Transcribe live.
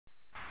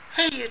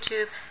Hey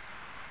YouTube,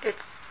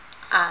 it's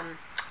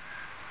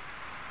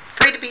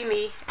Free to Be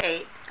Me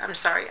 8. I'm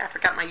sorry, I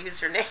forgot my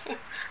username.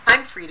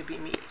 I'm Free to Be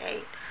Me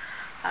 8.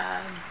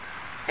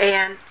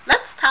 And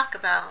let's talk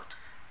about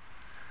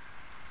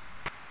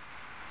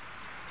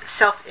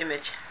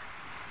self-image.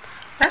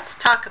 Let's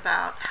talk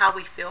about how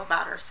we feel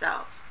about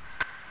ourselves.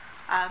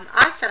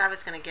 I said I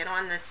was going to get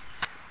on this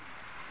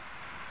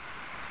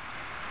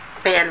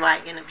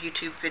bandwagon of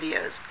YouTube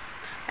videos,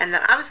 and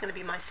that I was going to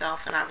be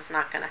myself, and I was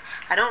not going to.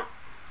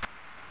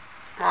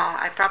 Well,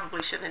 I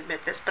probably shouldn't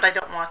admit this, but I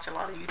don't watch a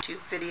lot of YouTube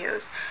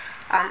videos.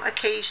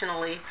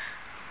 Occasionally,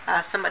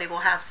 somebody will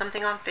have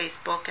something on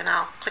Facebook, and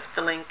I'll click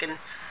the link, and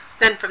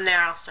then from there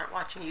I'll start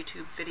watching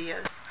YouTube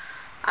videos.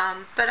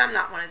 But I'm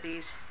not one of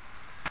these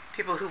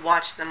people who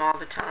watch them all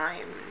the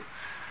time.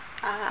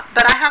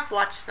 But I have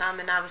watched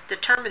some, and I was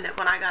determined that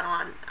when I got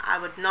on, I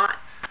would not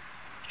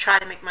try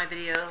to make my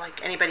video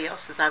like anybody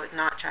else's. I would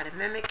not try to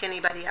mimic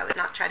anybody. I would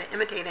not try to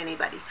imitate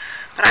anybody.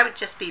 But I would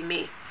just be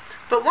me.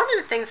 But one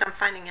of the things I'm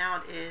finding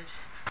out is,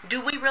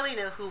 do we really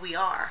know who we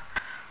are?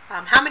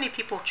 How many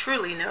people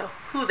truly know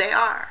who they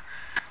are?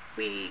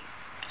 We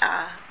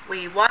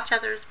watch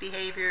others'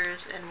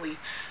 behaviors, and we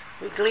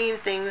glean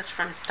things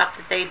from stuff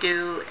that they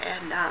do,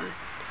 and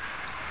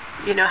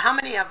how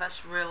many of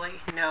us really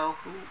know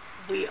who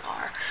we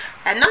are?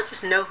 And not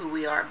just know who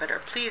we are, but are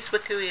pleased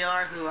with who we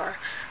are, who are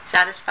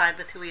satisfied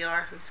with who we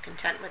are, who's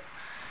content with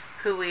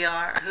who we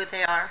are, or who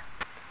they are.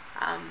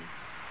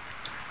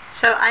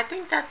 So I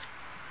think that's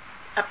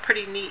a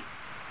pretty neat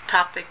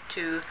topic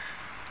to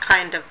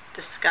kind of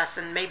discuss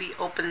and maybe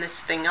open this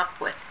thing up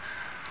with.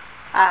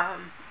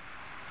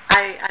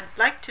 I'd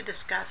like to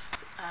discuss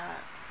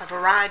a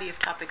variety of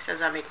topics as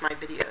I make my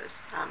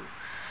videos,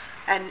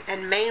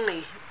 and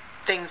mainly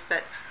things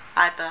that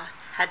I've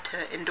had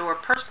to endure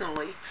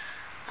personally,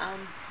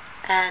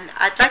 and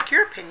I'd like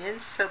your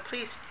opinions, so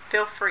please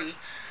feel free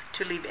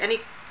to leave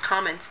any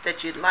comments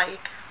that you'd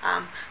like.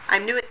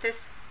 I'm new at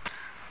this.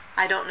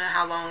 I don't know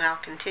how long I'll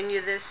continue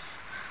this.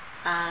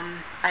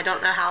 I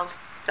don't know how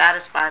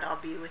satisfied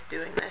I'll be with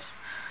doing this,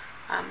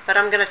 but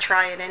I'm going to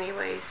try it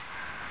anyways.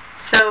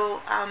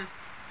 So,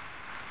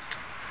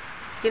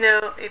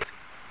 if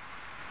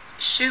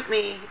shoot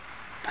me,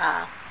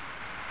 I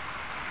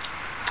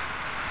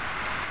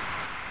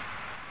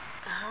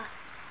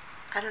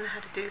don't know how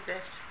to do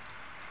this.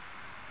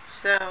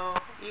 So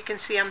you can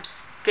see I'm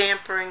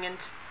stammering and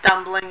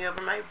stumbling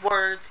over my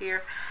words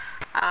here.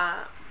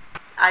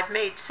 I've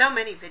made so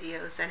many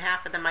videos, and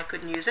half of them I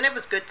couldn't use, and it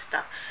was good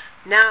stuff.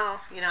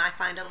 Now, I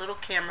find a little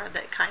camera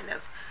that kind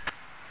of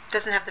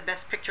doesn't have the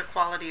best picture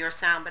quality or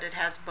sound, but it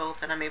has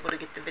both, and I'm able to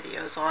get the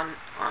videos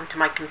onto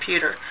my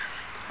computer.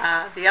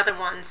 The other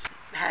ones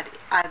had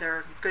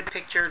either good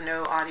picture,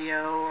 no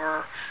audio,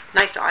 or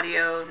nice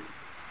audio,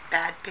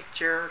 bad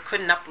picture,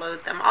 couldn't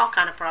upload them, all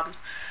kind of problems.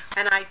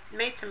 And I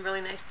made some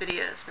really nice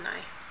videos, and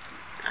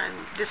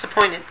I'm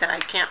disappointed that I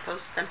can't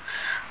post them.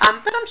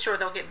 But I'm sure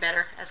they'll get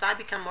better as I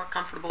become more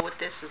comfortable with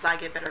this, as I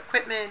get better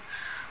equipment,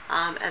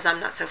 as I'm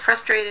not so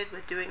frustrated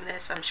with doing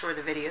this. I'm sure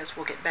the videos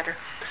will get better.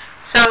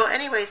 So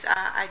anyways,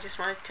 I just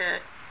wanted to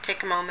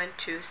take a moment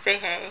to say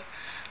hey,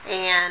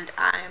 and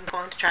I am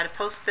going to try to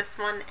post this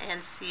one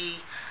and see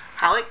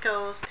how it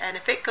goes, and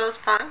if it goes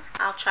fine,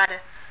 I'll try to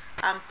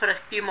put a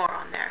few more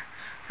on there.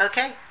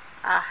 Okay,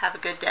 have a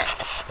good day.